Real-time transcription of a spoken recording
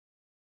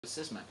it's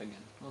this map again.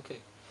 Okay.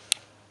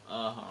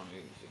 Hold on, let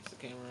me fix the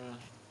camera.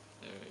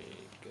 There we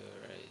go,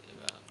 right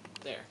about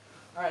there.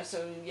 Alright,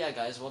 so yeah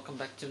guys, welcome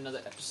back to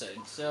another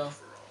episode. So,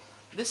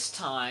 this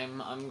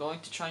time, I'm going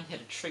to try and hit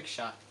a trick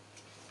shot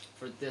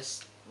for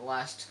this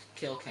last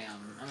kill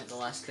cam. I mean, the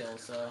last kill,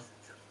 so...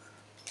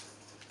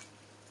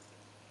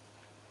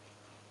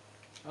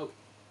 Oh.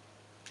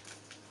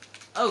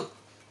 Oh!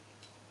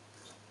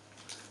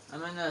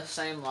 I'm in the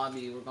same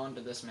lobby. We're going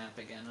to this map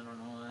again. I don't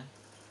know why.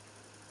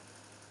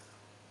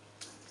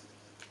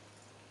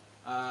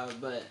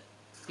 But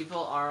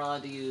people are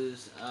allowed to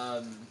use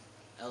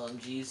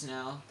LMGs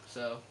now,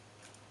 so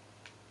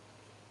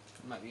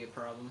it might be a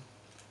problem.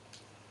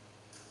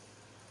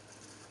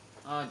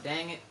 Oh,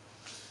 dang it.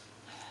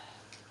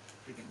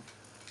 Freaking.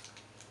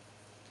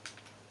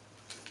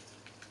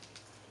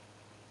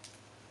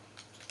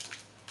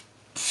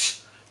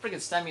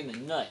 Freaking stab me in the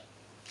nut.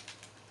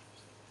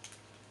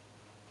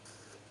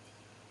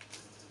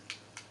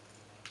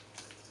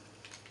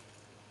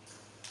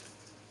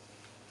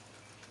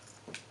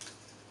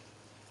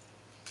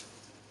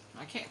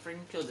 I can't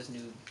freaking kill this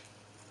noob.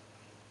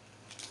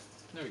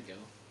 There we go.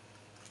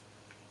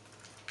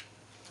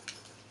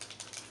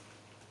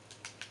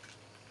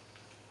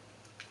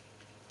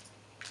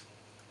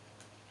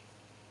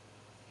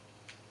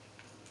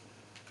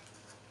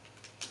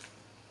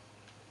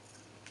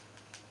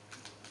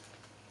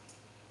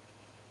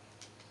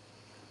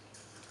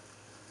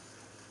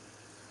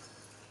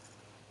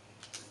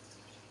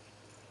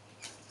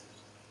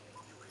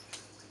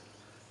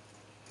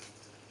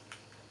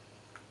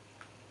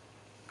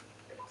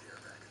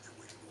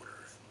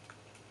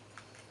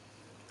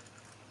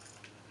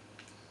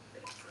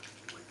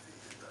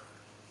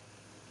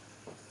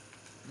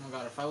 Oh my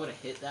god, if I would have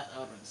hit that, that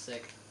would have been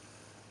sick.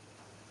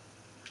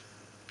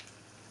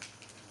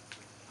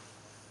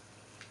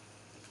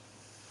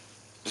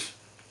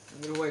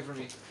 Get away from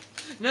me.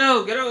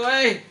 No, get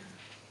away!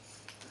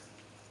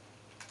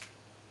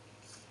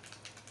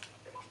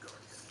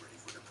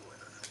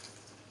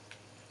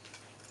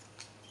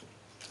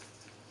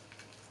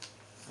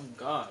 Oh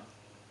god.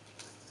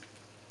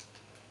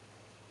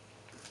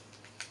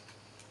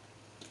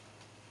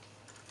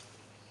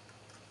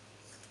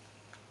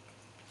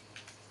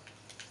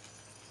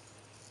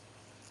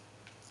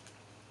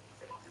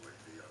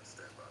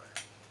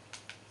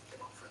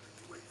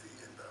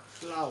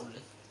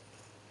 Slowly.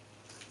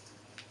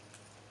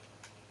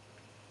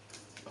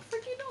 What the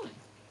frick are you doing?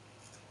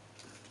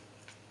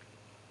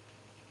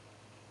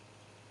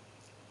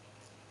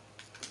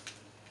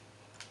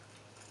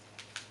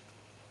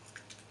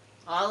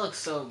 Oh, that looks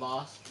so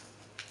boss.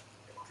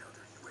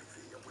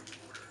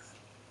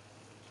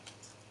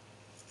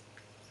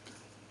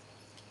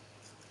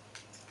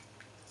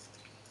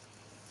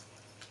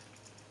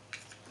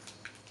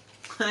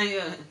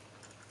 Yeah.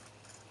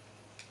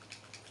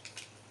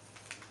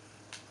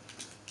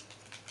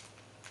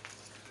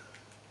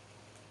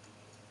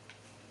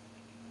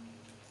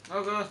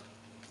 Oh god.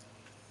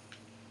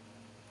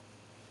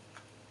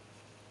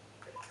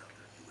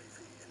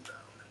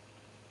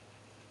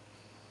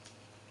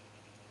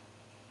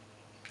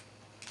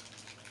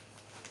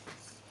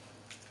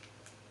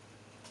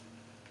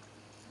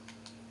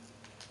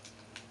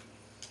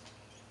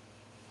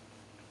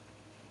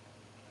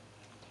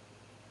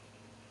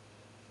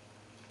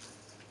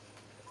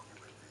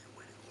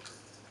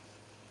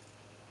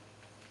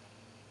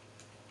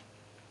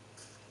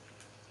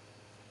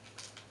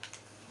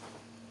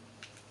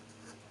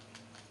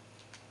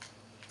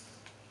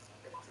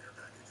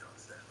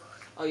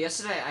 Oh,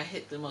 yesterday I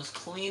hit the most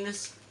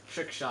cleanest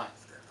trick shot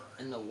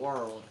in the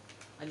world.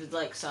 I did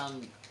like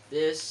some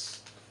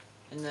this,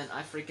 and then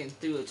I freaking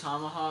threw a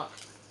tomahawk.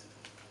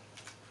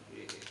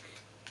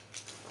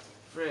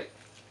 Frick.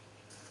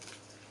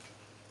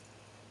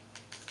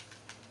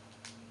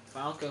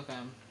 Final kill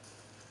cam.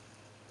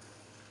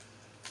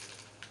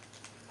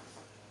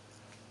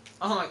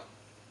 Oh my.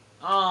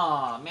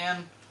 Aw,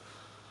 man.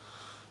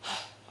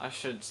 I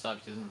should stop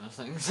using those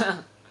things.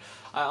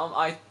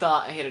 I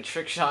thought I hit a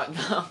trick shot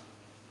now.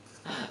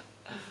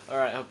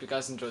 Alright, hope you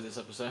guys enjoyed this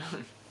episode.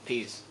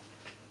 Peace.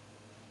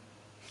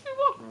 He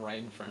walked right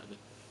in front of it.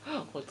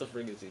 What the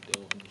frig is he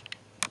doing?